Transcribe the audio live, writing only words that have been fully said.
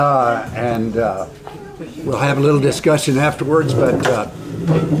and we'll have a little discussion afterwards. But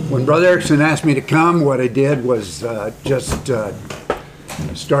when Brother Erickson asked me to come, what I did was just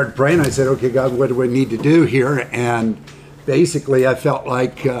start praying. I said, okay, God, what do we need to do here? And basically, I felt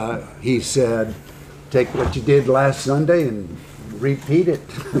like he said, take what you did last Sunday and repeat it.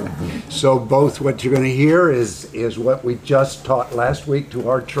 So both what you're going to hear is what we just taught last week to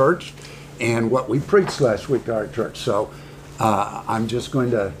our church and what we preached last week to our church. So I'm just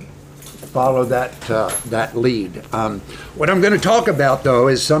going to follow that lead. What I'm going to talk about, though,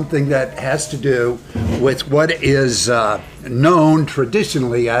 is something that has to do with what is known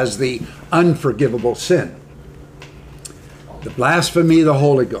traditionally as the unforgivable sin. The blasphemy of the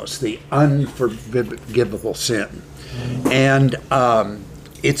Holy Ghost, the unforgivable sin. And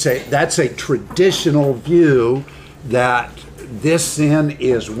that's a traditional view that this sin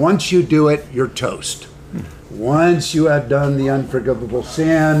is, once you do it, you're toast. Once you have done the unforgivable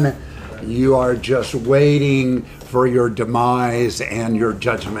sin, you are just waiting for your demise and your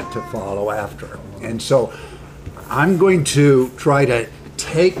judgment to follow after. And so I'm going to try to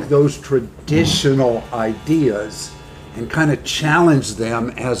take those traditional ideas and kind of challenge them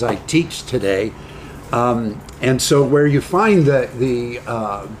as I teach today. And so where you find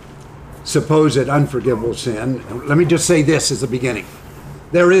the supposed unforgivable sin, let me just say this as the beginning.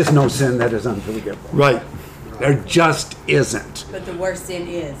 There is no sin that is unforgivable. Right. There just isn't. But the worst sin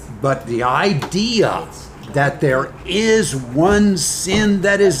is. But the idea that there is one sin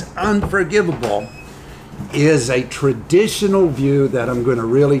that is unforgivable is a traditional view that I'm going to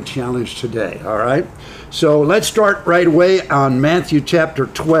really challenge today, all right? So let's start right away on Matthew chapter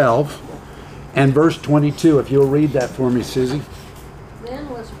 12 and verse 22. If you'll read that for me, Susie. Then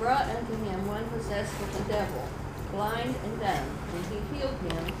was brought unto him one possessed with the devil, blind and dumb, and he healed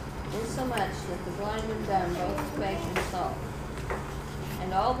him, insomuch that the blind and dumb both spake and saw.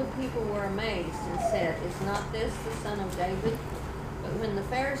 And all the people were amazed, and said, Is not this the son of David? But when the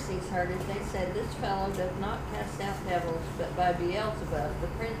Pharisees heard it, they said, This fellow doth not cast out devils, but by Beelzebub,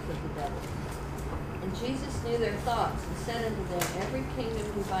 the prince of the devils. And Jesus knew their thoughts, and said unto them, Every kingdom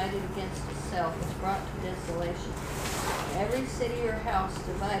divided against itself is brought to desolation. Every city or house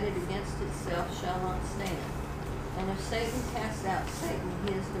divided against itself shall not stand. And if Satan cast out Satan,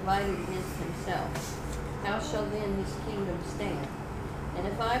 he is divided against himself. How shall then his kingdom stand? And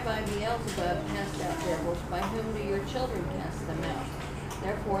if I by Beelzebub cast out devils, by whom do your children cast them out?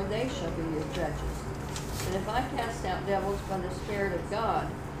 Therefore they shall be your judges. But if I cast out devils by the Spirit of God,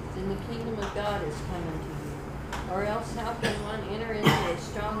 then the kingdom of God is come unto you. Or else how can one enter into a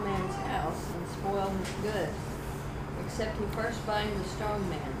strong man's house and spoil his goods? Except he first bind the strong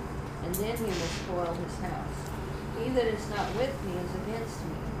man, and then he will spoil his house. He that is not with me is against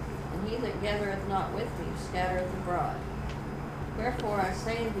me, and he that gathereth not with me scattereth abroad. Wherefore I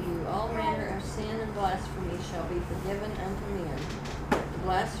say unto you, all manner of sin and blasphemy shall be forgiven unto men. But the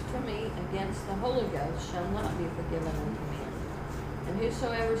blasphemy against the Holy Ghost shall not be forgiven unto men. And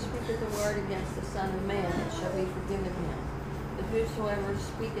whosoever speaketh a word against the Son of Man, it shall be forgiven him. But whosoever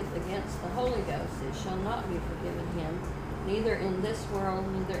speaketh against the Holy Ghost, it shall not be forgiven him, neither in this world,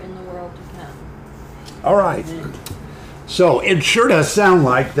 neither in the world to come. All right. So it sure does sound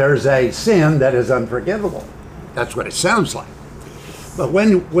like there's a sin that is unforgivable. That's what it sounds like. But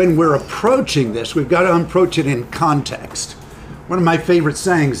when we're approaching this, we've got to approach it in context. One of my favorite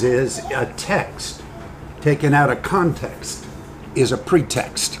sayings is, a text taken out of context is a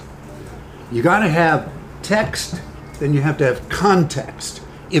pretext. You got to have text, then you have to have context.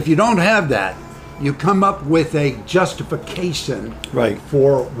 If you don't have that, you come up with a justification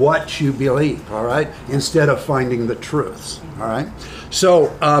for what you believe, all right, instead of finding the truths, all right? So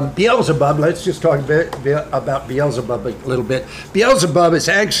Beelzebub, let's just talk a bit about Beelzebub a little bit. Beelzebub is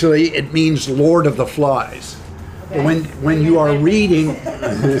actually, it means Lord of the Flies. Okay. When you are reading,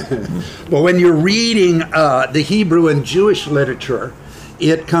 well, when you're reading the Hebrew and Jewish literature,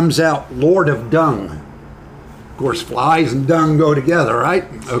 it comes out Lord of Dung. Of course, flies and dung go together, right?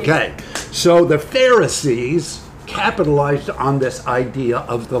 Okay. So the Pharisees capitalized on this idea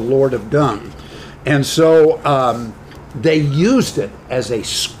of the Lord of Dung. And so they used it as a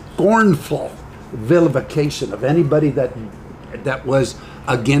scornful vilification of anybody that was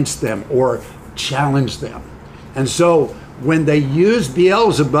against them or challenged them. And so when they used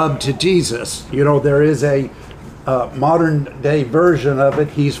Beelzebub to Jesus, you know, there is a modern day version of it.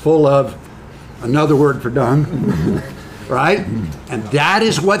 He's full of another word for dung, right? And that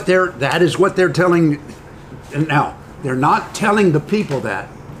is what they're telling. Now, they're not telling the people that.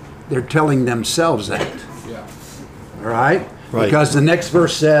 They're telling themselves that. Yeah. All right? Because the next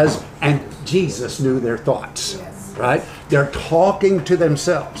verse says, and Jesus knew their thoughts. Yes. right? They're talking to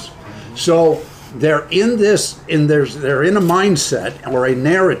themselves. So they're in they're in a mindset or a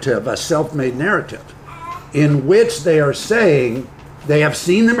narrative, a self-made narrative, in which they are saying they have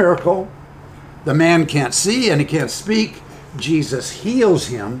seen the miracle. The man can't see and he can't speak. Jesus heals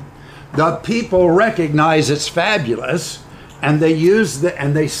him. The people recognize it's fabulous, and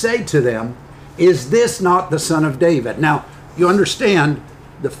they say to them, "Is this not the Son of David?" Now, you understand,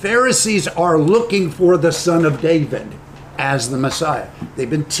 the Pharisees are looking for the Son of David as the Messiah. They've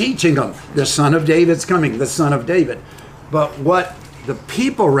been teaching them, the Son of David's coming, the Son of David. But what the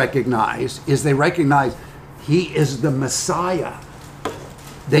people recognize is they recognize he is the Messiah.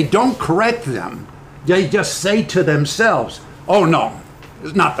 They don't correct them. They just say to themselves, "Oh no,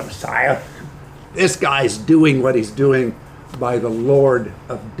 it's not the Messiah. This guy's doing what he's doing by the Lord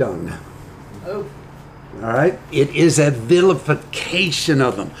of Dung." Oh. All right? It is a vilification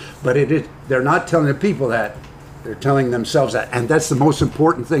of them. But they're not telling the people that. They're telling themselves that. And that's the most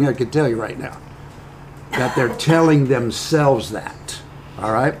important thing I could tell you right now. That they're telling themselves that.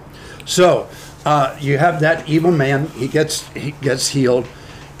 All right? So, you have that evil man. He gets healed.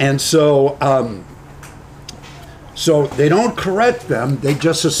 And so they don't correct them. They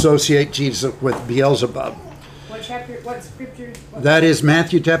just associate Jesus with Beelzebub. What chapter, what scripture? That is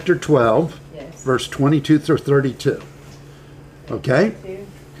Matthew chapter 12, Yes. verse 22 through 32. Okay?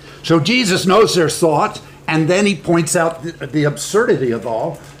 So Jesus knows their thoughts, and then he points out the absurdity of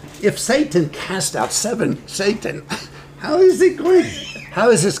all. If Satan cast out Satan, how is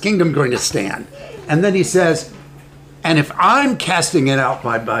his kingdom going to stand? And then he says, and if I'm casting it out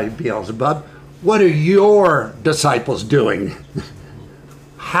by Beelzebub, what are your disciples doing?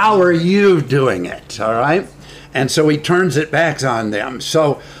 How are you doing it? All right? And so he turns it back on them.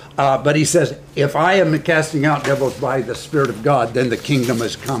 So, but he says, if I am casting out devils by the Spirit of God, then the kingdom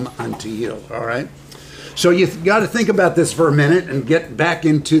has come unto you. All right? So you've got to think about this for a minute and get back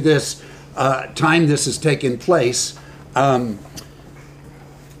into this time this has taken place. The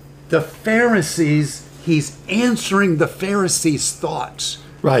Pharisees, he's answering the Pharisees' thoughts.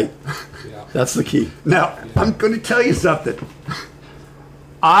 Right. That's the key. Now, I'm going to tell you something.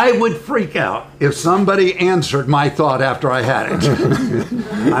 I would freak out if somebody answered my thought after I had it.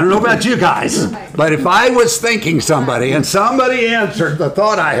 I don't know about you guys, but if I was thinking somebody and somebody answered the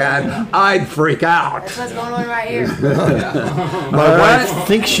thought I had, I'd freak out. That's what's going on right here. My wife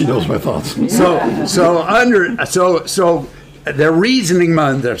thinks she knows my thoughts. So their reasoning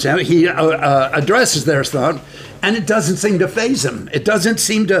mind, he addresses their thought, and it doesn't seem to faze him. It doesn't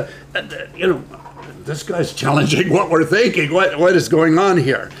seem to, this guy's challenging what we're thinking. What is going on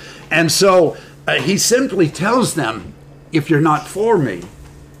here? And so he simply tells them, if you're not for me,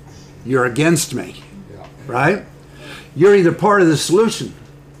 you're against me. Yeah. Right? You're either part of the solution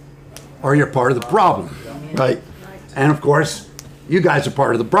or you're part of the problem. Right. And of course, you guys are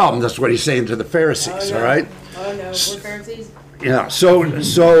part of the problem. That's what he's saying to the Pharisees, all right? Oh no, we're Pharisees. Yeah, so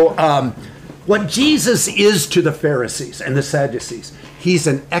what Jesus is to the Pharisees and the Sadducees, he's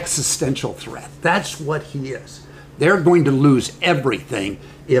an existential threat. That's what he is. They're going to lose everything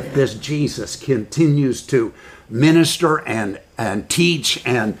if this Jesus continues to minister and teach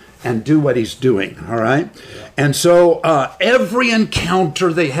and do what he's doing, all right? And so every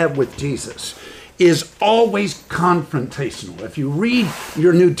encounter they have with Jesus is always confrontational. If you read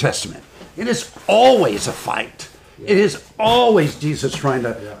your New Testament, it is always a fight. It is always Jesus trying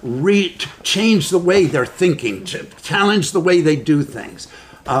to change the way they're thinking, challenge the way they do things.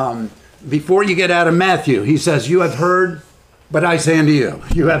 Before you get out of Matthew, he says, you have heard, but I say unto you.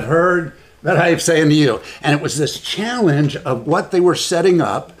 You have heard, but I say unto you. And it was this challenge of what they were setting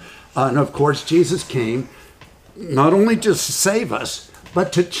up. And of course, Jesus came not only to save us,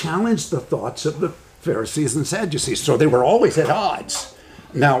 but to challenge the thoughts of the Pharisees and Sadducees. So they were always at odds.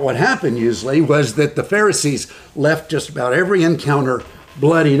 Now, what happened usually was that the Pharisees left just about every encounter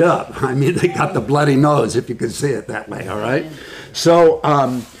bloodied up. I mean, they got the bloody nose, if you could see it that way, all right? So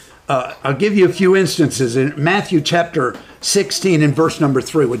I'll give you a few instances. In Matthew chapter 16 and verse number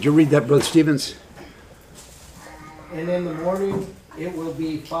 3. Would you read that, Brother Stevens? And in the morning it will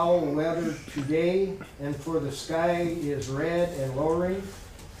be foul weather today, and for the sky is red and lowering.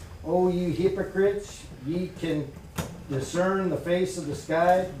 O you hypocrites, ye can discern the face of the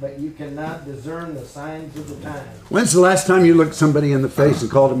sky, but you cannot discern the signs of the time. When's the last time you looked somebody in the face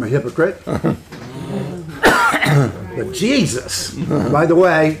and called him a hypocrite? But Jesus, by the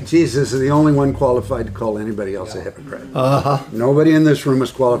way, Jesus is the only one qualified to call anybody else a hypocrite. Nobody in this room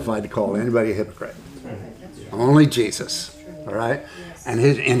is qualified to call anybody a hypocrite. Only Jesus. All right? And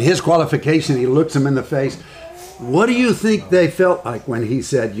in his qualification, he looks them in the face. What do you think they felt like when he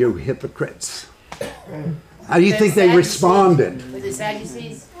said, you hypocrites? How do you think they responded? With the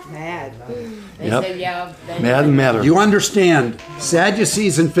Sadducees? Mad. They Yep. said, yeah. Mad and madder. You understand,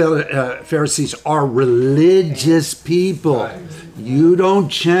 Sadducees and Pharisees are religious people. You don't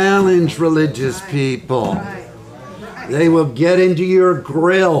challenge religious people. They will get into your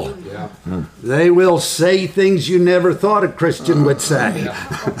grill. They will say things you never thought a Christian would say.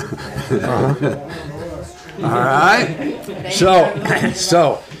 All right?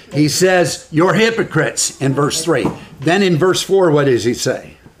 So he says, you're hypocrites in verse 3. Then in verse 4, what does he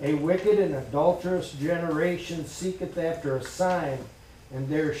say? A wicked and adulterous generation seeketh after a sign, and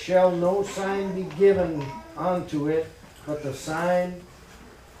there shall no sign be given unto it, but the sign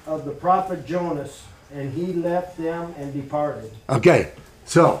of the prophet Jonas. And he left them and departed. Okay,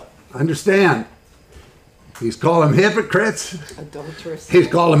 so understand. He's called them hypocrites. Adulterous. He's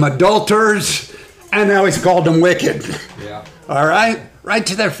called them adulterers. And now he's called them wicked. Yeah. All right? Right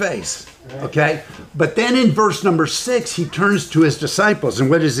to their face. Okay? But then in verse number 6, he turns to his disciples. And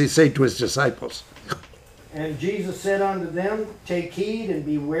what does he say to his disciples? And Jesus said unto them, take heed and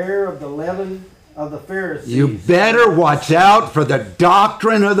beware of the leaven of the Pharisees. You better watch out for the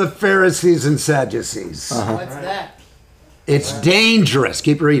doctrine of the Pharisees and Sadducees. What's that? It's dangerous.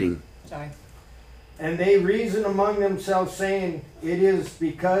 Keep reading. Sorry. And they reason among themselves, saying, it is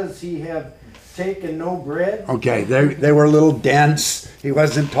because he have taken no bread. Okay, they were a little dense. He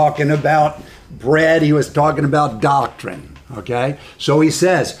wasn't talking about bread. He was talking about doctrine. Okay? So he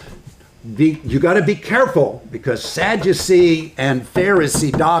says, you got to be careful because Sadducee and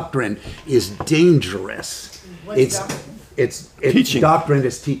Pharisee doctrine is dangerous. What's doctrine? It's Teaching. Doctrine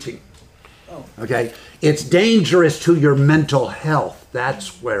is teaching. Oh. Okay? It's dangerous to your mental health.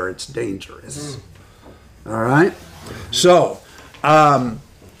 That's where it's dangerous. All right? So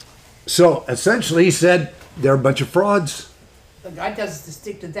essentially he said they're a bunch of frauds. But God tells us to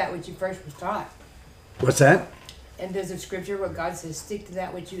stick to that which you first was taught. What's that? And there's a scripture where God says, stick to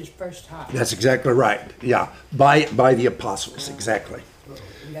that which you was first taught. That's exactly right. Yeah, by the apostles, exactly.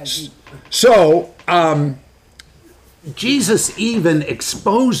 You gotta be- So Jesus even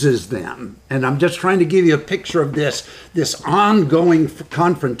exposes them, and I'm just trying to give you a picture of this ongoing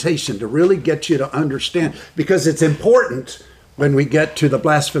confrontation to really get you to understand, because it's important when we get to the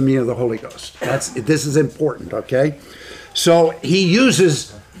blasphemy of the Holy Ghost. This is important, okay? So he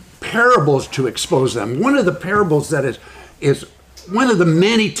uses parables to expose them. One of the parables that is one of the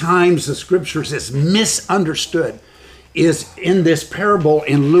many times the scriptures is misunderstood is in this parable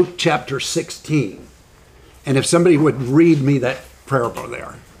in Luke chapter 16. And if somebody would read me that parable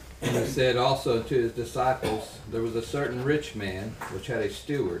there. And he said also to his disciples, there was a certain rich man which had a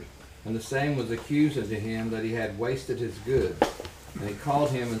steward, and the same was accused unto him that he had wasted his goods. And he called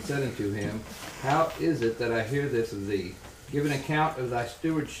him and said unto him, how is it that I hear this of thee? Give an account of thy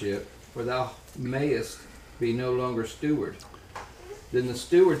stewardship, for thou mayest be no longer steward. Then the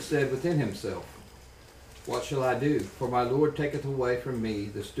steward said within himself, what shall I do? For my Lord taketh away from me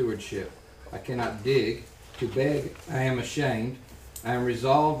the stewardship. I cannot dig. To beg I am ashamed. I am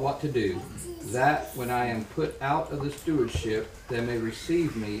resolved what to do, that when I am put out of the stewardship, they may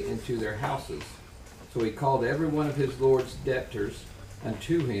receive me into their houses. So he called every one of his Lord's debtors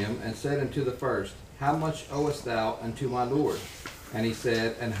unto him, and said unto the first, how much owest thou unto my Lord? And he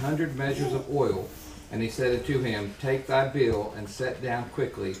said, 100 measures of oil. And he said unto him, take thy bill, and set down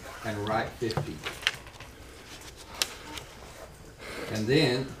quickly, and write 50. And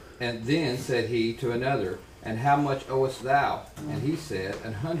then said he to another, and how much owest thou? And he said,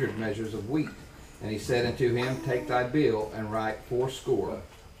 100 measures of wheat. And he said unto him, take thy bill, and write 80.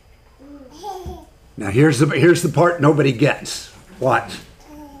 Now here's the part nobody gets. Watch.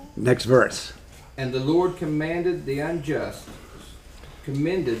 Next verse. And the Lord commended the unjust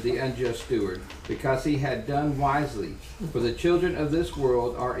steward, because he had done wisely. For the children of this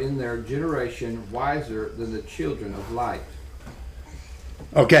world are in their generation wiser than the children of light.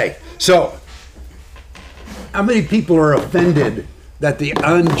 Okay, so how many people are offended that the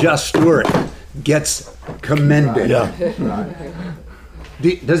unjust steward gets commended? Yeah.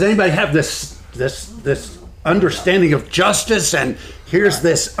 Does anybody have this understanding of justice, and here's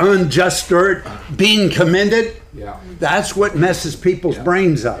this unjust steward being commended? Yeah. That's what messes people's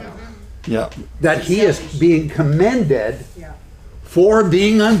brains up. Yeah. That he is being commended for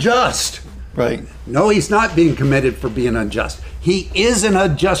being unjust. Right. No, he's not being commended for being unjust. He is an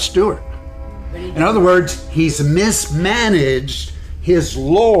unjust steward. In other words, he's mismanaged his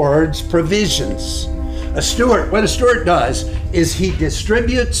Lord's provisions. What a steward does is he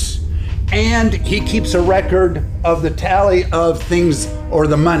distributes and he keeps a record of the tally of things or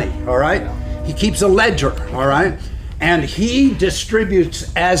the money, all right? He keeps a ledger, all right? And he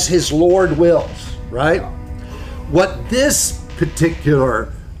distributes as his Lord wills, right? What this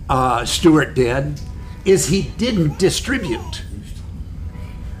particular steward did is he didn't distribute.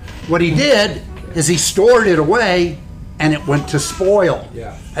 What he did is he stored it away and it went to spoil.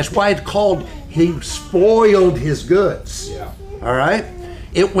 Yeah. That's why it's called he spoiled his goods. Yeah. All right?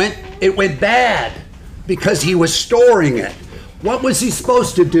 It went bad because he was storing it. What was he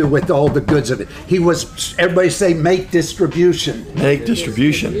supposed to do with all the goods of it? He was, everybody say, make distribution. Make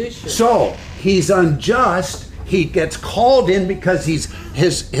distribution. So he's unjust. He gets called in because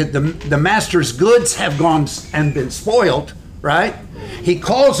the master's goods have gone and been spoiled, right? He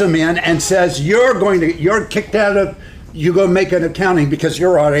calls him in and says, you're kicked out of, you go make an accounting because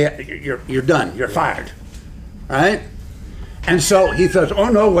you're done, you're fired, right? And so he thought, oh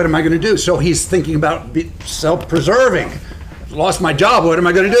no, what am I going to do? So he's thinking about self-preserving. Lost my job, what am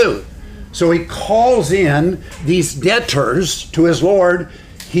I going to do? So he calls in these debtors to his Lord.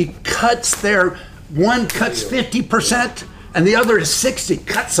 He cuts one cuts 50% and the other is 60,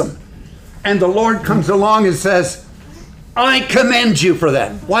 cuts them. And the Lord comes along and says, I commend you for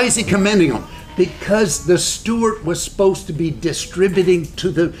that. Why is he commending them? Because the steward was supposed to be distributing to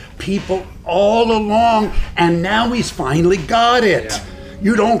the people all along, and now he's finally got it. Yeah.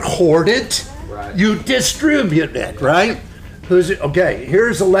 You don't hoard it, Right. you distribute it, right? Okay,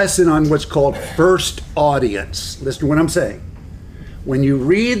 here's a lesson on what's called first audience. Listen to what I'm saying. When you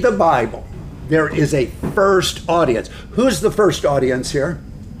read the Bible, there is a first audience. Who's the first audience here?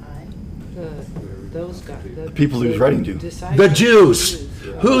 Those guys. The people he was writing to. disciples. The Jews.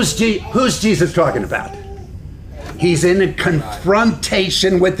 Who's Jesus talking about? He's in a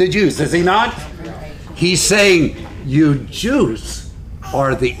confrontation with the Jews, is he not? He's saying, you Jews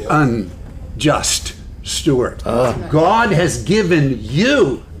are the unjust steward. God has given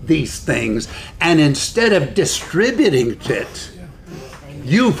you these things, and instead of distributing it,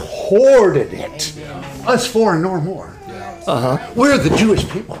 you've hoarded it. Us four and no more. We're the Jewish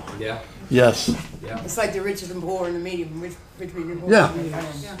people. Yeah. Yes. It's like the rich and the poor and the medium, rich medium, poor. Yeah.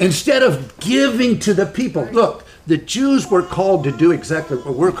 Instead of giving to the people, look, the Jews were called to do exactly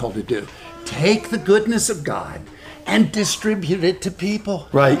what we're called to do. Take the goodness of God and distribute it to people.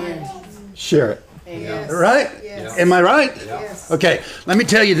 Right. Share it. Yes. Right? Yes. Am I right? Yes. Okay, let me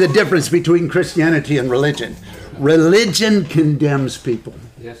tell you the difference between Christianity and religion. Religion condemns people.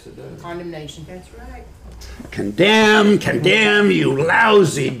 Yes, it does. Condemnation. That's right. Condemn, you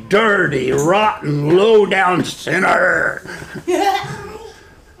lousy, dirty, rotten, low-down sinner.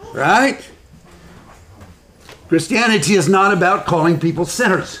 Right? Christianity is not about calling people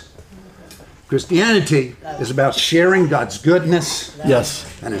sinners. Christianity is about sharing God's goodness Yes.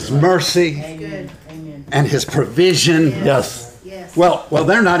 and His mercy Good. Amen. and His provision. Yes. Yes. Well,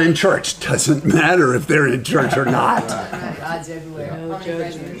 they're not in church. Doesn't matter if they're in church or not. God's everywhere. No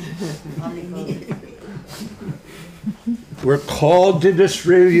judgment. Omnipresent. We're called to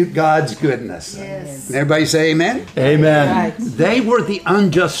distribute God's goodness. Yes. And everybody say amen? Amen. Right. They were the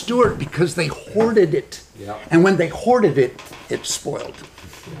unjust steward because they hoarded it. Yeah. And when they hoarded it, it spoiled.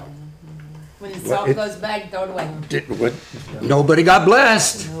 When the salt it- goes bad, throw it away. Nobody got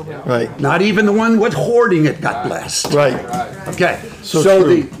blessed. Right. Not even the one with hoarding it got blessed. Right. Okay.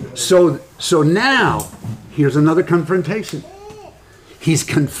 So So now here's another confrontation. He's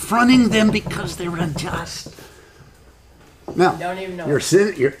confronting them because they're unjust. Now, Don't even know.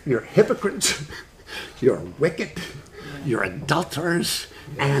 you're hypocrites, you're wicked, you're adulterers,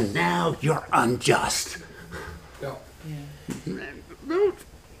 and now you're unjust. Yeah.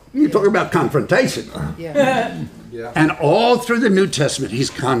 You talk about confrontation. Yeah. Yeah. And all through the New Testament, he's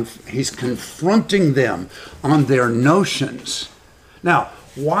confronting them on their notions. Now,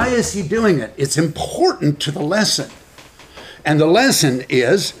 why is he doing it? It's important to the lesson. And the lesson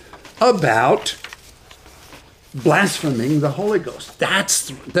is about blaspheming the Holy Ghost. That's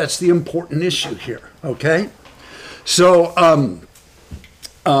the important issue here, okay? So,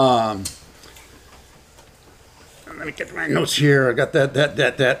 let me get my notes here. I got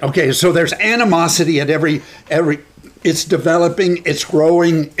that. Okay, so there's animosity at every. It's developing. It's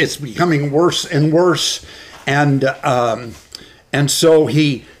growing. It's becoming worse and worse, and so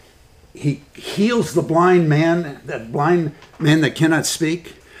he heals the blind man. That blind man that cannot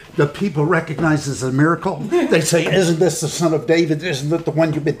speak. The people recognize this as a miracle. They say, "Isn't this the Son of David? Isn't it the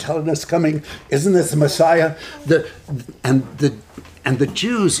one you've been telling us coming? Isn't this the Messiah?" And the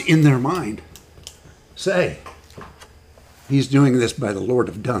Jews in their mind say, he's doing this by the Lord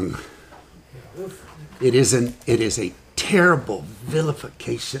of Dung. It is a terrible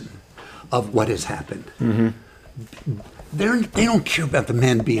vilification of what has happened. Mm-hmm. They don't care about the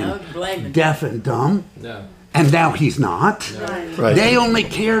man being No, blame him. deaf and dumb. No. And now he's not. Right. They only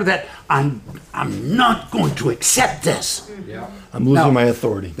care that I'm not going to accept this. Yeah. I'm losing No. my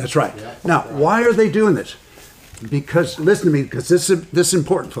authority. That's right. Now, why are they doing this? Because, listen to me, because this is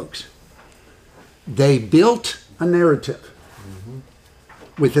important, folks. They built a narrative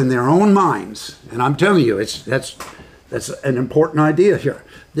within their own minds, and I'm telling you, that's an important idea here.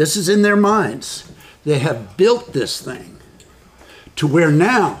 This is in their minds. They have built this thing to where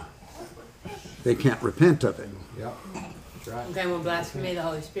now they can't repent of it. Yeah. That's right. Okay, well, blasphemy of the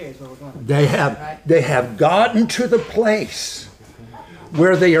Holy Spirit is where we're going. They have gotten to the place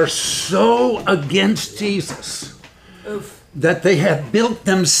where they are so against Jesus Oof. that they have built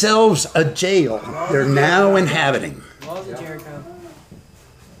themselves a jail they're now inhabiting. Walls of Jericho.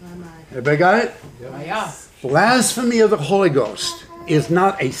 Everybody got it? Oh, yeah. Blasphemy of the Holy Ghost is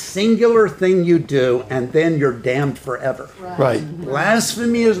not a singular thing you do and then you're damned forever. Right.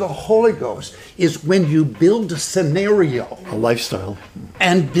 Blasphemy of the Holy Ghost is when you build a scenario A lifestyle.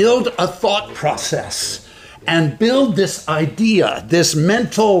 and build a thought process and build this idea, this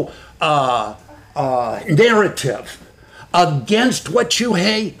mental narrative against what you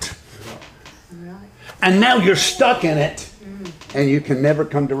hate. And now you're stuck in it and you can never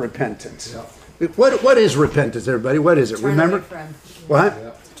come to repentance. What is repentance, everybody? What is it? Turn Remember? away from.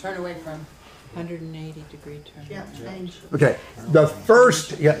 What? Turn away from. 180-degree turn. Yeah, change. Okay. The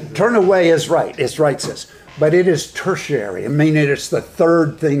first, turn away is right. It's right, sis. But it is tertiary. I mean, it's the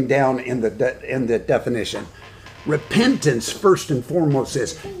third thing down in the definition. Repentance, first and foremost,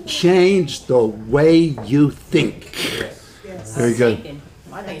 is change the way you think. Very good.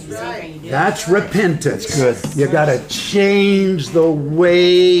 I think it's the same thing you do. That's repentance. Good. You got to change the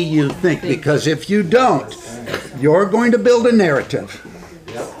way you think, because if you don't, you're going to build a narrative.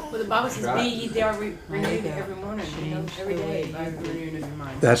 Well, the Bible says, be ye there renewed every morning, every day by the renewing of your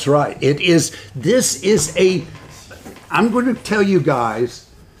mind. That's right. I'm going to tell you guys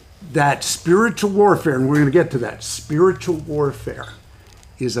that spiritual warfare, and we're going to get to that, spiritual warfare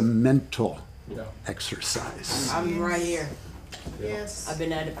is a mental exercise. I'm right here. Yes. I've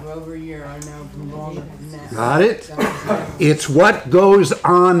been at it for over a year. I know from longer than that. Got it? It's what goes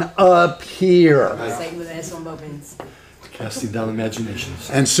on up here. Satan with an S on both ends. Casting down imaginations.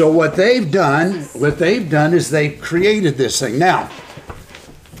 And so what they've done is they've created this thing. Now,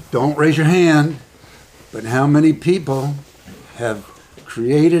 don't raise your hand, but how many people have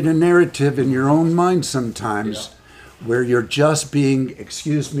created a narrative in your own mind sometimes where you're just being,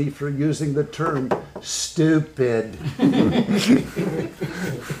 excuse me for using the term, stupid. But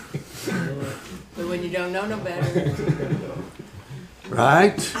when you don't know no better,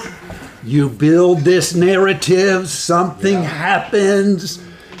 Right? You build this narrative, something happens,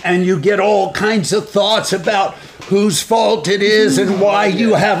 and you get all kinds of thoughts about whose fault it is and why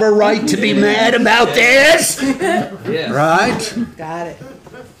you have a right to be mad about this. Yes. Right? Got it.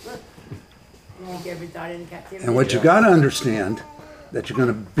 take every thought into captivity. And what you got to understand, that you're going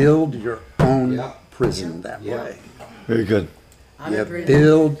to build your own Yeah. prison that Yeah. way. Very good. I'm You in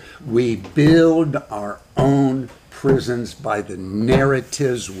prison. we build our own prisons by the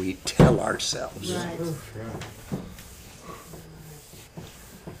narratives we tell ourselves.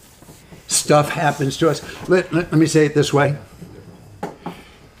 Stuff happens to us. Let me say it this way.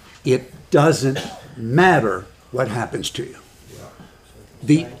 It doesn't matter what happens to you.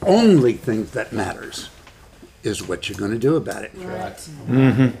 The only thing that matters is what you're going to do about it.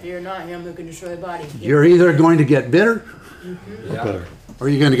 Fear not him who can destroy the body. You're either going to get bitter Yeah. Better. or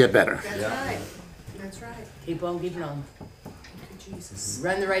you're going to get better. That's right. That's right. Keep on keeping on. Jesus.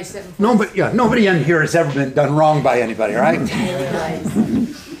 Run the race set before Nobody in here has ever been done wrong by anybody, right?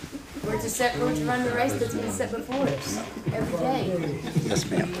 We're to run the race that's been set before us every day. Yes,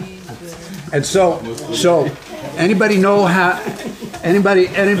 ma'am. And so anybody know how? Anybody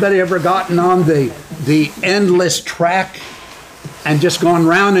ever gotten on the endless track and just gone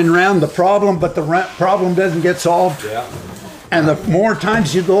round and round the problem, but the problem doesn't get solved? Yeah. And the more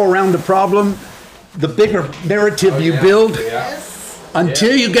times you go around the problem, the bigger narrative you build Yeah.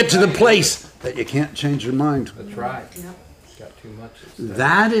 until you get to the place that you can't change your mind. That's right. Got too much.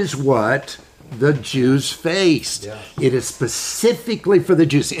 That is what the Jews faced. Yeah. It is specifically for the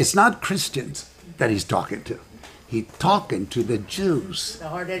Jews. It's not Christians that he's talking to. He's talking to the Jews. The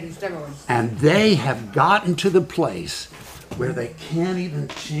hard-headed stubborn ones. And they have gotten to the place where they can't even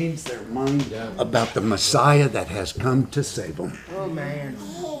change their mind about the Messiah that has come to save them. Oh man.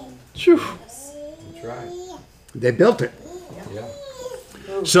 Phew. That's right. They built it. Yeah.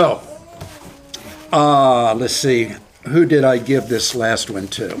 So, let's see. Who did I give this last one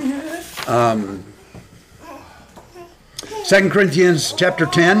to? 2 Corinthians chapter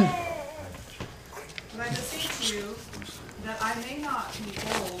 10.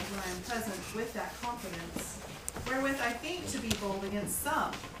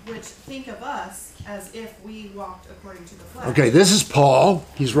 which think of us as if we walked according to the flesh. Okay, this is Paul.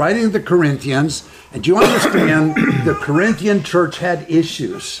 He's writing to the Corinthians. And do you understand the Corinthian church had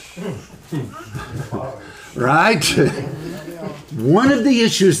issues? Right? One of the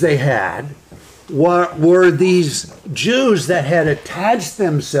issues they had were these Jews that had attached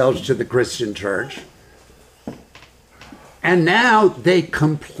themselves to the Christian church. And now they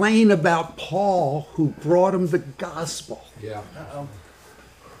complain about Paul, who brought them the gospel. Yeah.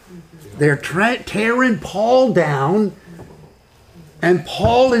 They're tearing Paul down, and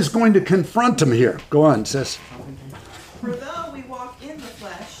Paul is going to confront them here. Go on, sis. For though we walk in the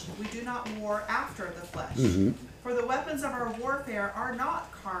flesh, we do not war after the flesh. For the weapons of our warfare are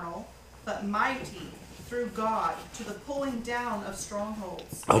not carnal, but mighty through God to the pulling down of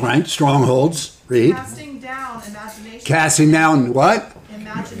strongholds. All right, strongholds. Read. Casting down imaginations. Casting down what?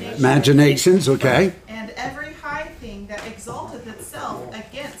 Imaginations, okay. And every high thing that exalteth itself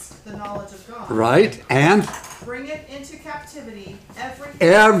against the knowledge of God. Right, and Bring it into captivity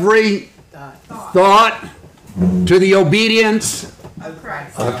every thought to the obedience of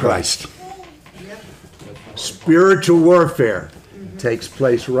Christ. of Christ. Spiritual warfare takes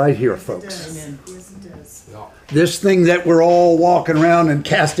place right here, folks. Yes, it does. Yeah. This thing that we're all walking around and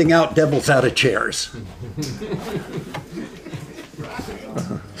casting out devils out of chairs.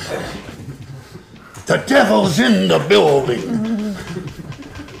 The devil's in the building.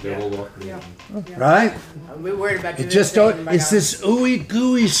 Right? We're worried about It just don't, it's this ooey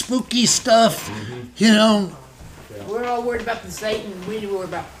gooey spooky stuff, you know. We're all worried about the Satan. We need to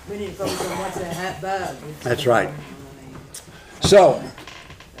focus on what's that bug. That's right. So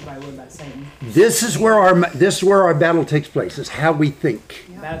Nobody worried about Satan. this is where our battle takes place. Is how we think,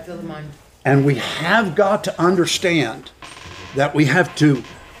 Battlefield of the mind. and we have got to understand that we have to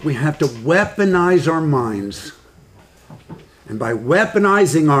weaponize our minds, and by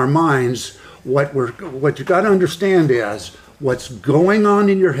weaponizing our minds, what you got to understand is what's going on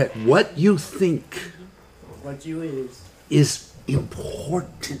in your head, what you think, What you is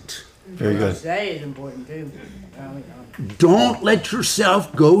important. Very good. say is important too. Don't let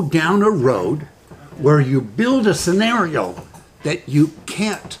yourself go down a road where you build a scenario that you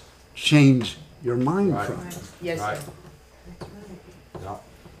can't change your mind from. Yes, Right. sir. Yeah.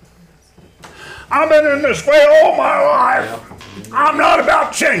 I've been in this way all my life. I'm not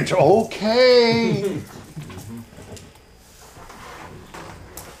about change. Okay.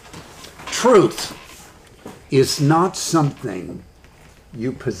 Truth is not something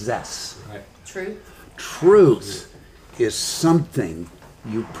you possess. Right. Truth. Truth is something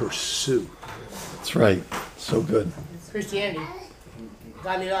you pursue. That's right. So good. Christianity.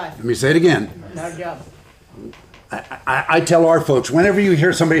 Godly life. Let me say it again. Not a job. I tell our folks, whenever you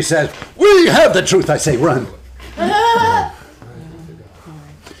hear somebody says, "We have the truth," I say, run.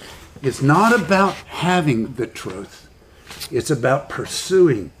 It's not about having the truth. It's about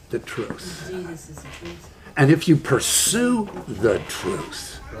pursuing the truth. Jesus is the truth. And if you pursue the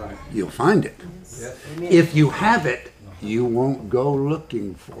truth, Right. you'll find it. Yes. If you have it, you won't go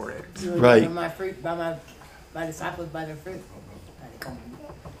looking for it. Right. By my fruit, by my disciples, by their fruit.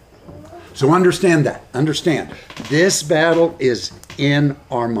 So understand that. Understand. This battle is in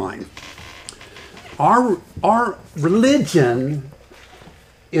our mind. Our religion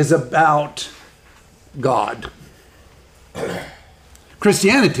is about God.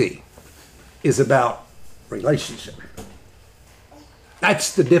 Christianity is about relationship.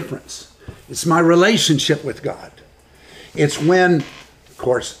 That's the difference. It's my relationship with God. It's when, of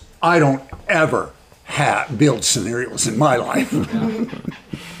course, I don't ever build scenarios in my life.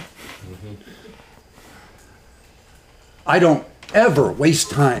 I don't ever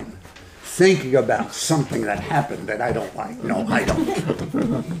waste time thinking about something that happened that I don't like. No, I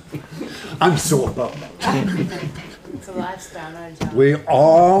don't. I'm so above that. It's a lifestyle, not a job. We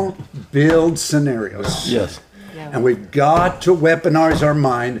all build scenarios. Yes. And we've got to weaponize our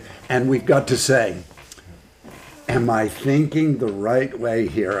mind, and we've got to say, am I thinking the right way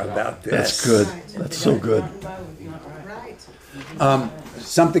here about this? That's good. That's so good. Right.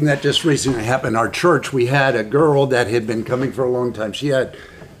 Something that just recently happened in our church, we had a girl that had been coming for a long time.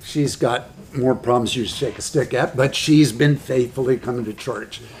 She's got more problems you shake a stick at, but she's been faithfully coming to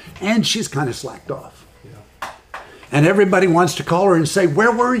church. And she's kind of slacked off. And everybody wants to call her and say,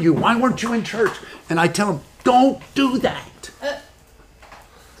 where were you? Why weren't you in church? And I tell them, don't do that.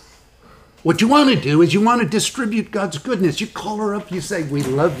 What you want to do is you want to distribute God's goodness. You call her up, you say, we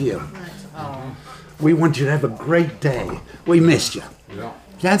love you. We want you to have a great day. We missed you. Yeah.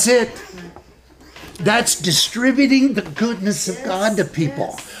 That's it. That's distributing the goodness of God to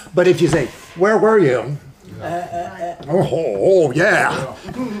people. But if you say, where were you? Oh, yeah.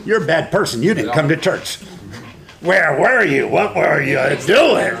 You're a bad person. You didn't come to church. Where were you? What were you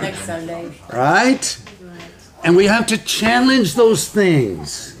doing? Next Sunday. Right? And we have to challenge those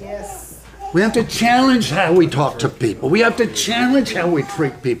things. Yes. We have to challenge how we talk to people. We have to challenge how we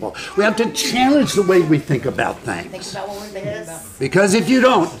treat people. We have to challenge the way we think about Think things. about what we're thinking about. Because if you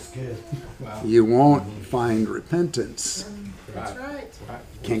don't, you won't find repentance. That's right.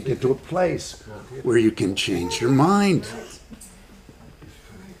 You can't get to a place where you can change your mind.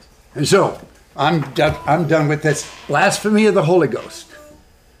 And so, I'm done with this. Blasphemy of the Holy Ghost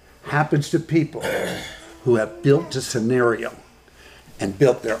happens to people who have built a scenario and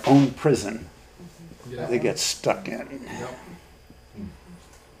built their own prison they get stuck in.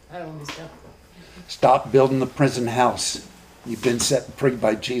 I don't want to be stuck. Stop building the prison house. You've been set free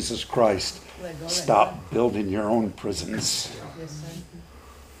by Jesus Christ. Stop building your own prisons. Yes, sir.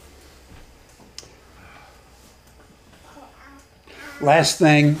 Last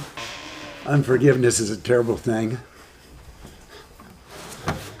thing, unforgiveness is a terrible thing.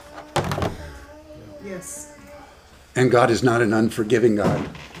 Yes. And God is not an unforgiving God.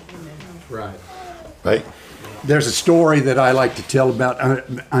 Right. Right? There's a story that I like to tell about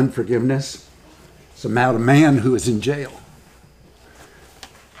unforgiveness. It's about a man who is in jail.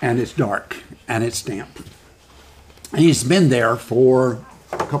 And it's dark and it's damp. And he's been there for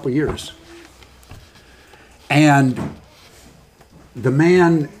a couple years. And the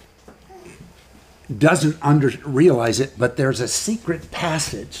man doesn't realize it, but there's a secret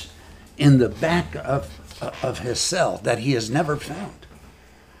passage in the back of his cell that he has never found.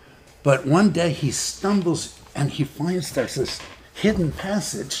 But one day he stumbles and he finds there's this hidden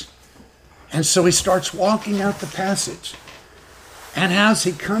passage. And so he starts walking out the passage. And as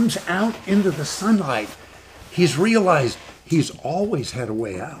he comes out into the sunlight, he's realized he's always had a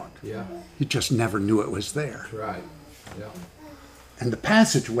way out. Yeah. He just never knew it was there. Right. Yeah. And the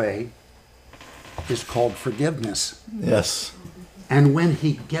passageway is called forgiveness. Yes. And when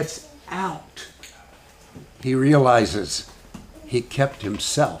he gets out, he realizes he kept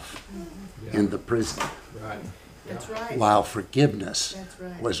himself in the prison, Right. That's right. while forgiveness That's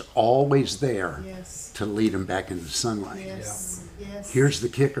right. was always there Yes. to lead him back into the sunlight. Yes. Yes. Here's the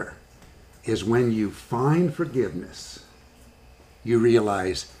kicker, is when you find forgiveness, you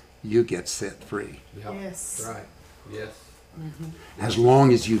realize you get set free. Yeah. Yes. Right. Yes. As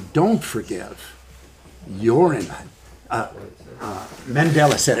long as you don't forgive, you're in it.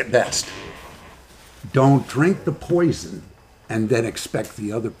 Mandela said it best. Don't drink the poison and then expect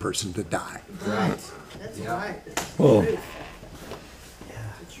the other person to die. Right. That's Yeah. right. Oh,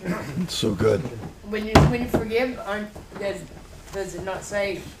 That's right. it's so good. When you forgive, does it not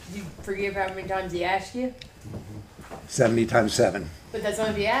say you forgive how many times he asks you? 70 times 7. But that's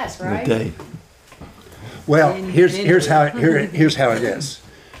only if you ask, In a right? day. Well, here's how it is.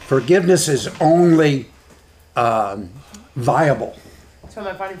 Forgiveness is only viable. So am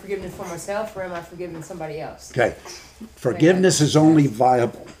I finding forgiveness for myself, or am I forgiving somebody else? Okay, forgiveness is only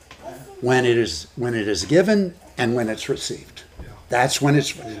viable when it is given and when it's received. That's when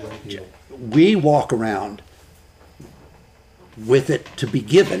it's. We walk around with it to be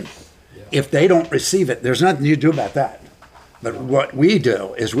given. If they don't receive it, there's nothing you do about that. But what we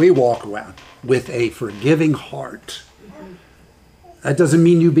do is we walk around with a forgiving heart. That doesn't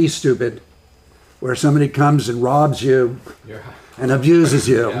mean you be stupid, where somebody comes and robs you Yeah. and abuses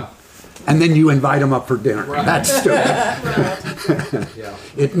you, Yeah. and then you invite them up for dinner. Right. That's stupid. Yeah.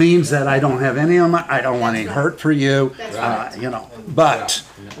 It means that I don't have any of my, I don't want any hurt for you, but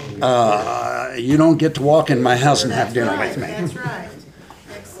you don't get to walk in my house and have dinner with me. That's right.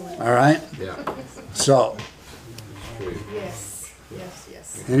 Excellent. All right? Yeah. So, Yes. Yes.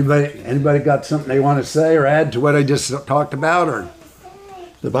 Yes. anybody got something they want to say or add to what I just talked about, or?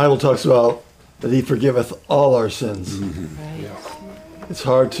 The Bible talks about that he forgiveth all our sins. Yeah. It's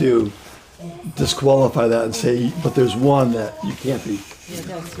hard to disqualify that and say, but there's one that you can't be. Yeah,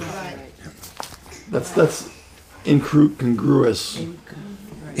 that's right. That's incongruous.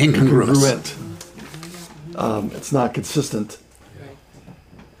 Incongruous. Incongruent. It's not consistent.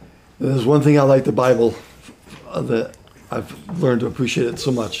 And there's one thing I like the Bible that I've learned to appreciate it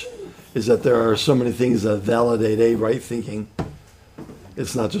so much, is that there are so many things that validate a right thinking.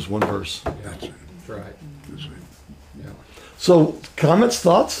 It's not just one verse. That's right. Yeah. So, comments,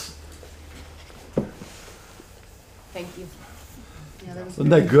 thoughts? Thank you. Yeah, that was Isn't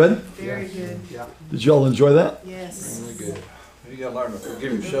that good? very good. Yeah. Did you all enjoy that? Yes. Really good. You gotta learn to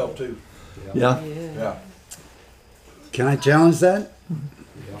forgive yourself too. Yeah? Yeah. Can I challenge that?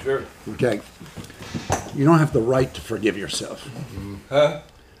 Sure. Okay. You don't have the right to forgive yourself. Huh?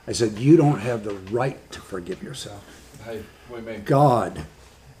 I said, you don't have the right to forgive yourself. Hey, what do you mean? God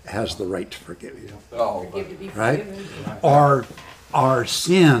has the right to forgive you. Oh, Forgive to be Right? forgiven. Our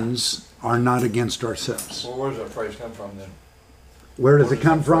sins are not against ourselves. well, where's that phrase come from then? Where does it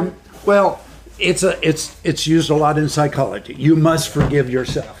come from? Well, it's used a lot in psychology. You must forgive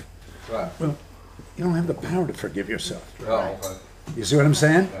yourself. Right. Well, you don't have the power to forgive yourself. Oh, okay. You see what I'm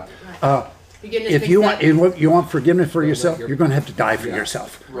saying? Yeah. Forgiveness If means you that- want forgiveness for yourself, you're going to have to die for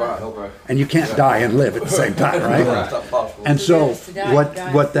yourself, Right, okay. and you can't die and live at the same time, right? That's not possible. And so Forgiveness to die,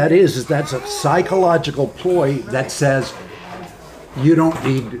 die. what that is that's a psychological ploy that says you don't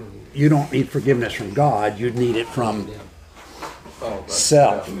need forgiveness from God. You need it from Oh, that's-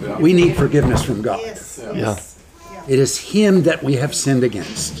 self. yeah. We need forgiveness from God. Yes, Yeah. yes. It is Him that we have sinned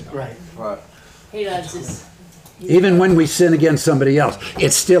against. Right. Right. He loves us. Even when we sin against somebody else,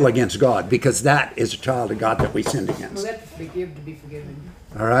 it's still against God because that is a child of God that we sinned We against. have to forgive to be forgiven.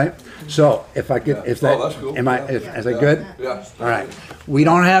 All right. So if I could, if that, Oh, that's cool. am I? Yeah. Is that good? Yeah. All right. We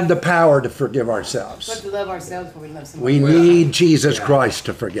don't have the power to forgive We have ourselves. to love ourselves before we love somebody. We need Jesus Christ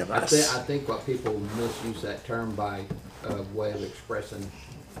to forgive I us. think what people misuse that term by way of expressing,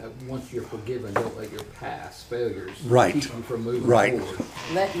 once you're forgiven, don't let your past failures Right. keep you from moving Right. forward.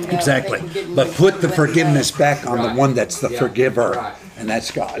 Letting go, Exactly. thinking getting But rid- put the letting go. forgiveness back on the Right. one that's the Yeah. forgiver, Right. and that's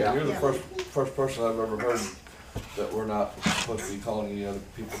God. Yeah. You're the first person I've ever heard that we're not supposed to be calling any other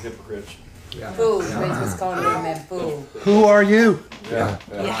people hypocrites. Yeah. Fools, Vince was calling him that fool. Who are you? Yeah.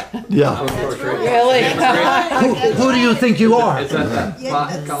 Yeah. Really? Who do you think you are? Is that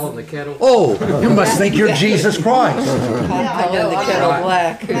pot calling the kettle? Oh, you must think you're Jesus Christ. I know, the kettle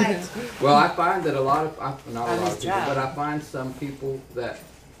black. Well, I find that not a lot On of his people, job. but I find some people that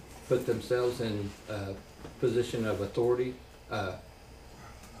put themselves in a position of authority,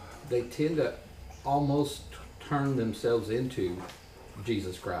 they tend to almost turn themselves into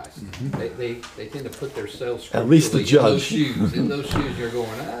Jesus Christ. They tend to put themselves At least the scripturally judge. in those shoes you're going,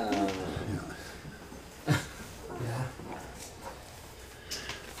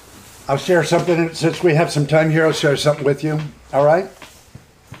 I'll share something, since we have some time here, I'll share something with you, all right?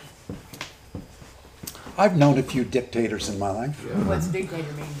 I've known a few dictators in my life. What's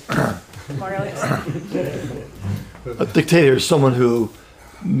dictator mean? Cornelius? A dictator is someone who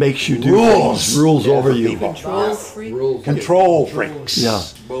makes you do Rules. things, rules over you. Control freak? rules. Control freaks. Yeah.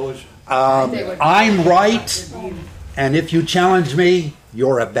 Bullish. I'm right, and if you challenge me,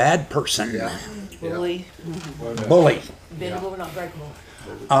 you're a bad person. Bully. Bully. Bendable, not breakable.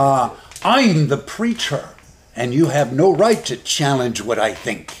 I'm the preacher, and you have no right to challenge what I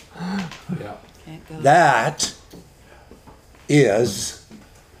think. Yeah. That is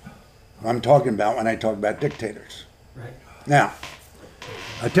what I'm talking about when I talk about dictators. Right. Now,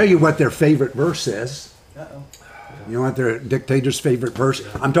 I'll tell you what their favorite verse is. Uh-oh. You know what their dictator's favorite verse?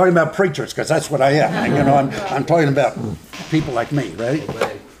 I'm talking about preachers, because that's what I am. You know, I'm talking about people like me, right?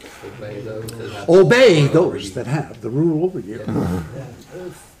 Obey those that have Obey those that have the rule over you.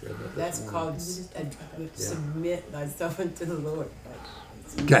 That's called submit thyself unto the Lord.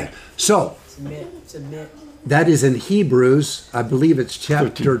 Okay, so Submit. that is in Hebrews. I believe it's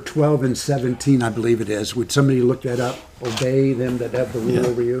chapter 12 and 17, I believe it is. Would somebody look that up? Obey them that have the rule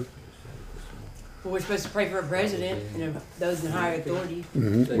over you. Well, we're supposed to pray for a president and those in higher authority.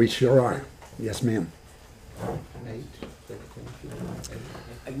 We sure are. Yes, ma'am. 8, 16.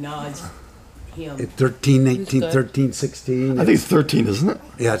 Acknowledge him. 13, 18, 13, 16. I think it's 13, isn't it?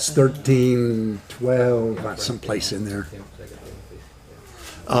 Yeah, it's 13, 12, someplace in there.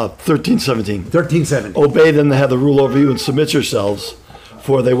 13, 17. 13, 17. Obey them that have the rule over you and submit yourselves,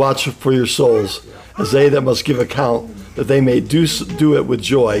 for they watch for your souls, as they that must give account, that they may do it with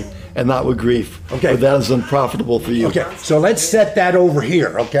joy and not with grief. Okay. For that is unprofitable for you. Okay, so let's set that over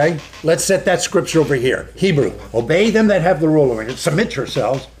here, okay? Let's set that scripture over here. Hebrew, obey them that have the rule over you. Submit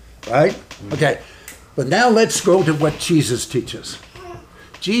yourselves, right? Okay, but now let's go to what Jesus teaches.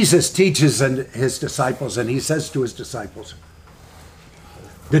 Jesus teaches his disciples, and he says to his disciples,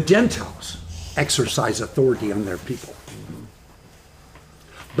 the Gentiles exercise authority on their people,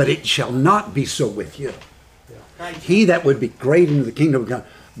 but it shall not be so with you. He that would be great in the kingdom of God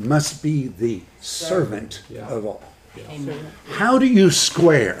must be the servant of all. Amen. How do you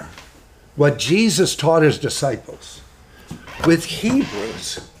square what Jesus taught his disciples with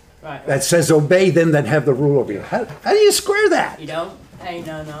Hebrews Right. that says, obey them that have the rule over you? How do you square that? You don't? Ain't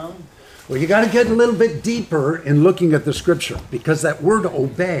no. Well, you got to get a little bit deeper in looking at the scripture, because that word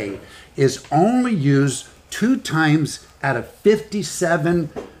obey is only used 2 times out of 57,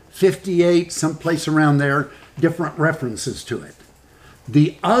 58, someplace around there, different references to it.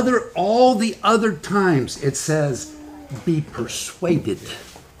 All the other times it says, be persuaded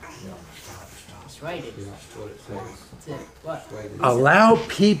persuaded. That's what it says. That's it. What? Persuaded. Allow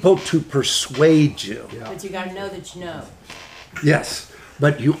people to persuade you. But you gotta know that you know. Yes,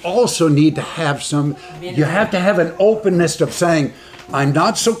 but you also need to have you have to have an openness of saying, I'm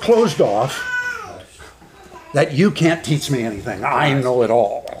not so closed off that you can't teach me anything. I know it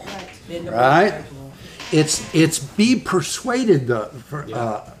all. Right? It's be persuaded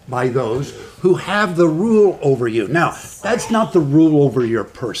by those who have the rule over you. Now, that's not the rule over your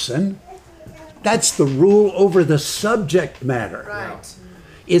person. That's the rule over the subject matter. Right.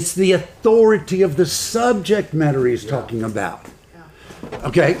 It's the authority of the subject matter he's talking about.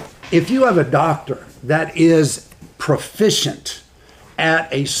 Okay, if you have a doctor that is proficient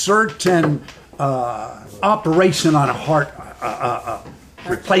at a certain operation on a heart,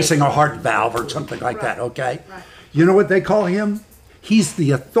 replacing a heart valve or something like that, okay? You know what they call him? He's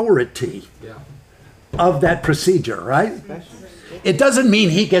the authority of that procedure, right? It doesn't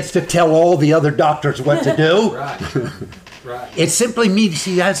mean he gets to tell all the other doctors what to do. Right. It simply means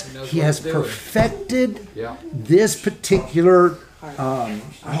he has perfected this particular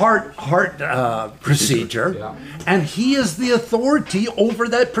heart procedure, and he is the authority over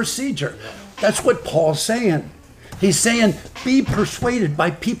that procedure. That's what Paul's saying. He's saying, be persuaded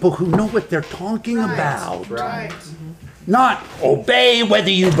by people who know what they're talking about. Right. Not obey whether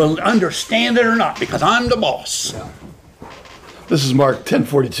you understand it or not, because I'm the boss. This is Mark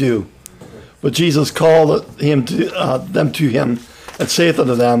 10:42. But Jesus called them to him, and saith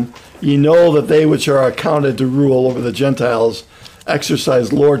unto them, Ye know that they which are accounted to rule over the Gentiles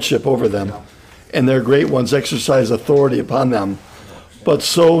exercise lordship over them, and their great ones exercise authority upon them. But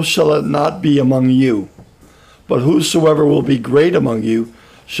so shall it not be among you. But whosoever will be great among you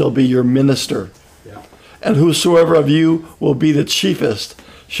shall be your minister. And whosoever of you will be the chiefest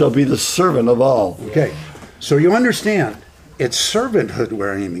shall be the servant of all. Okay, so you understand, it's servanthood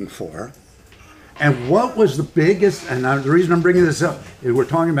we're aiming for. And what was the biggest, and the reason I'm bringing this up, is we're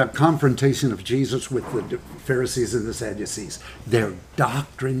talking about confrontation of Jesus with the Pharisees and the Sadducees. Their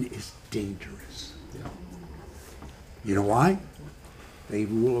doctrine is dangerous. You know why? They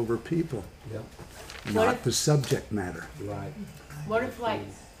rule over people, not the subject matter. Right. What if, like,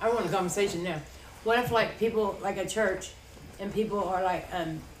 I want a conversation now. What if, like, people, like a church, and people are like,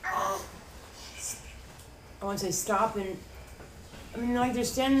 I want to say stopping, I mean, like, they're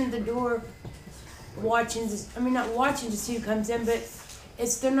standing at the door watching, not watching to see who comes in, but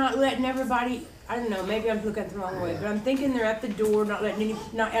they're not letting everybody, I don't know, maybe I'm looking at it the wrong way, but I'm thinking they're at the door, not letting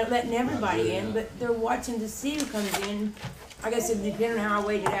everybody in, but they're watching to see who comes in. I guess it depends on how I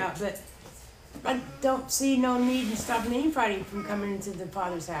weighed it out, but I don't see no need in stopping anybody from coming into the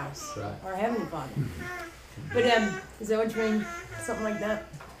Father's house, or Heavenly Father. But is that what you mean? Something like that?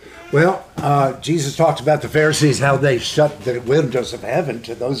 Well, Jesus talks about the Pharisees, how they shut the windows of heaven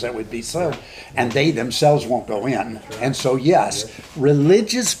to those that would be saved, and they themselves won't go in. And so, yes,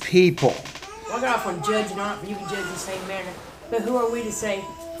 religious people. Well, I got off on judge not, you can judge in the same manner. But who are we to say?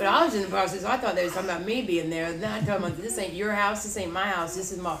 But I was in the process, I thought they were talking about me being there. Now I'm talking about this ain't your house, this ain't my house,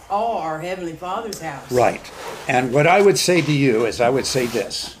 this is all our Heavenly Father's house. Right. And what I would say to you is, I would say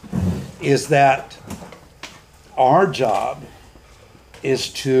this, is that our job is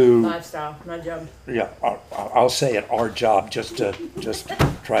to Lifestyle, my job. Yeah, I'll say it. Our job, just to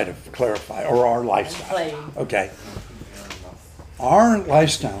try to clarify, or our lifestyle. Okay. Our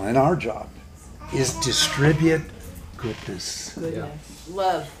lifestyle and our job is distribute goodness.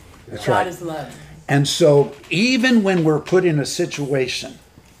 Love. That's God right. is love. And so, even when we're put in a situation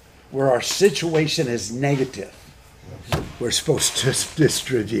where our situation is negative, we're supposed to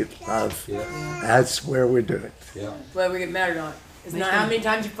distribute love. That's where we do it. Whether we get mad or not. It's not how many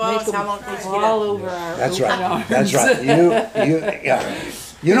times you fall, it's how long it takes you to get All up. over our That's open right. arms. That's right.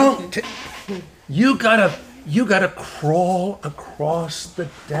 You gotta crawl across the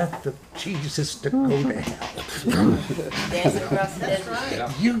death of Jesus to go to hell. Dance across the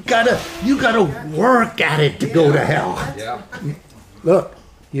desert. You gotta work at it to go to hell. Look,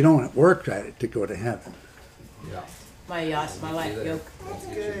 you don't work at it to go to heaven. My life yoke.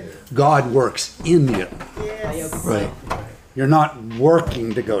 God works in you. My yoke is Right. light. You're not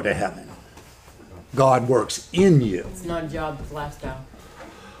working to go to heaven. God works in you. It's not a job, it's lifestyle.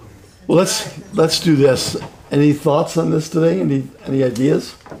 Well, let's do this. Any thoughts on this today? Any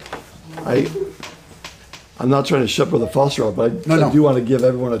ideas? I'm not trying to shut Brother Foster up, but I do want to give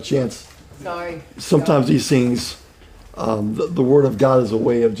everyone a chance. Sorry. Sometimes these things, the Word of God is a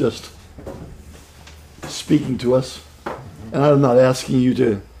way of just speaking to us. And I'm not asking you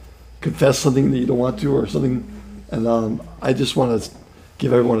to confess something that you don't want to or something. And I just want to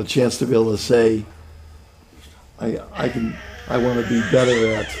give everyone a chance to be able to say, I want to be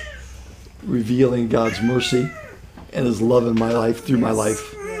better at revealing God's mercy and His love in my life, through my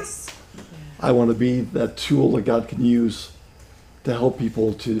life. Yes. I want to be that tool that God can use to help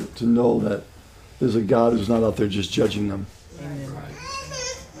people to know that there's a God who's not out there just judging them.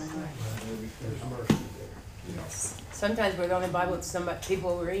 Sometimes we're the only Bible that some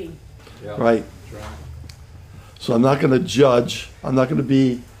people read. Yeah. Right. That's right. So I'm not going to judge. I'm not going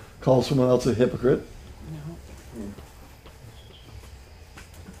to call someone else a hypocrite.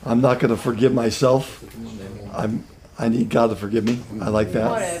 I'm not going to forgive myself. I need God to forgive me. I like that.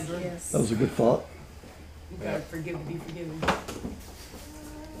 Whatever. Yes. That was a good thought. You gotta forgive to be forgiven.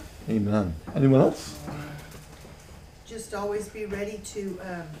 Amen. Anyone else? Just always be ready to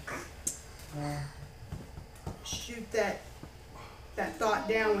shoot that thought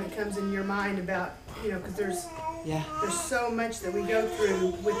down when it comes in your mind about, because there's so much that we go through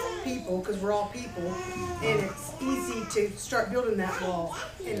with people, because we're all people, and it's easy to start building that wall.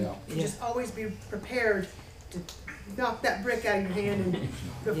 And you just always be prepared to knock that brick out of your hand and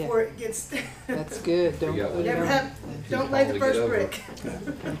before it gets. That's good. Don't Yeah. Don't lay the first brick.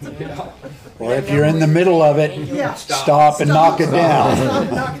 Or if you're in the middle of it, Yeah. stop and knock it down. Stop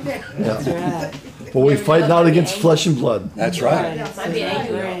and knock it down. That's right. But we fight not against flesh and blood. That's right. Yeah. Might be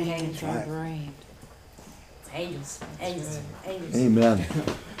angel. Brain, our brain. Angels. Angels. Angels. Amen.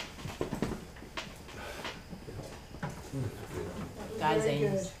 God's Very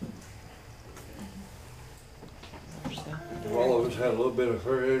angels. If all of us had a little bit of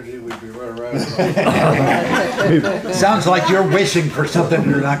her energy, we'd be running around. Sounds like you're wishing for something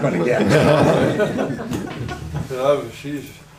you're not going to get.